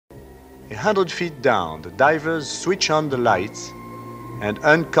100 feet down, the divers switch on the lights and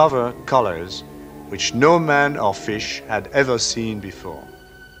uncover colors which no man or fish had ever seen before.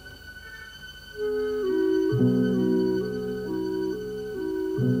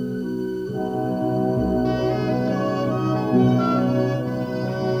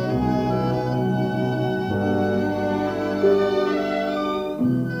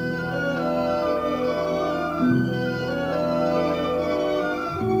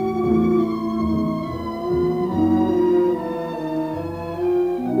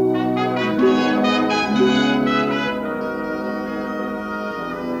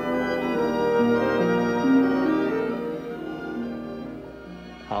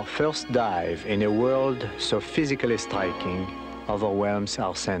 Our first dive in a world so physically striking overwhelms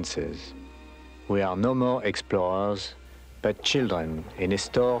our senses. We are no more explorers, but children in a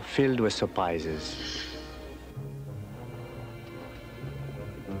store filled with surprises.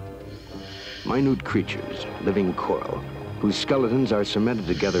 Minute creatures, living coral, whose skeletons are cemented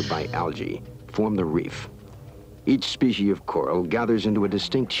together by algae, form the reef. Each species of coral gathers into a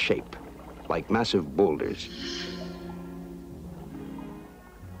distinct shape, like massive boulders.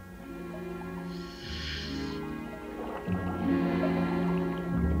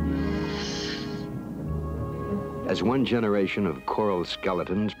 As one generation of coral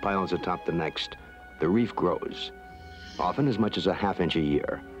skeletons piles atop the next, the reef grows, often as much as a half-inch a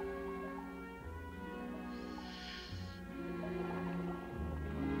year.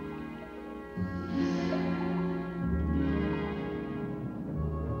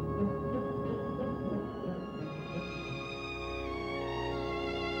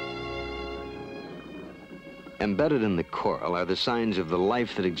 Embedded in the coral are the signs of the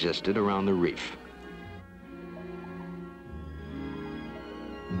life that existed around the reef.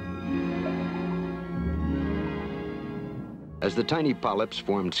 As the tiny polyps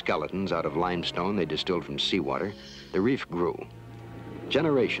formed skeletons out of limestone they distilled from seawater, the reef grew.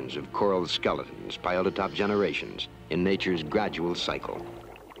 Generations of coral skeletons piled atop generations in nature's gradual cycle.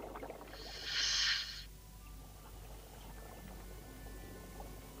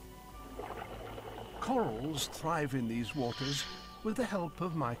 Corals thrive in these waters with the help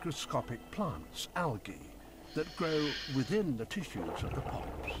of microscopic plants, algae, that grow within the tissues of the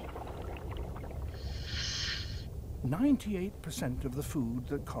polyps. 98% of the food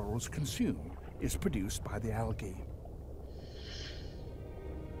that corals consume is produced by the algae.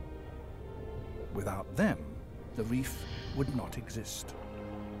 Without them, the reef would not exist.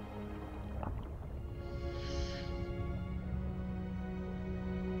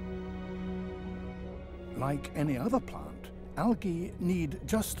 Like any other plant, algae need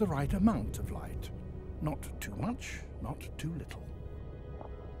just the right amount of light. Not too much, not too little.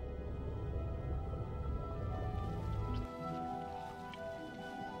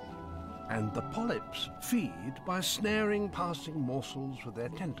 And the polyps feed by snaring passing morsels with their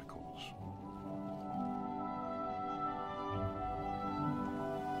tentacles.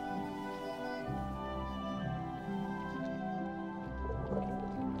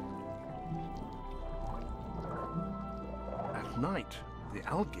 At night, the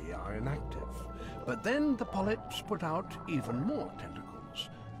algae are inactive, but then the polyps put out even more tentacles,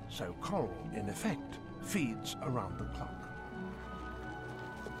 so coral, in effect, feeds around the clock.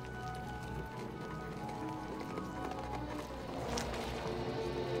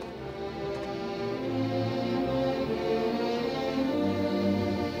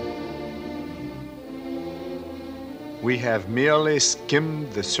 We have merely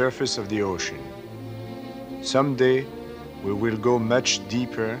skimmed the surface of the ocean. Someday, we will go much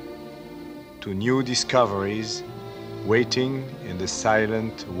deeper to new discoveries waiting in the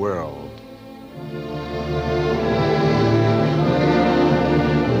silent world.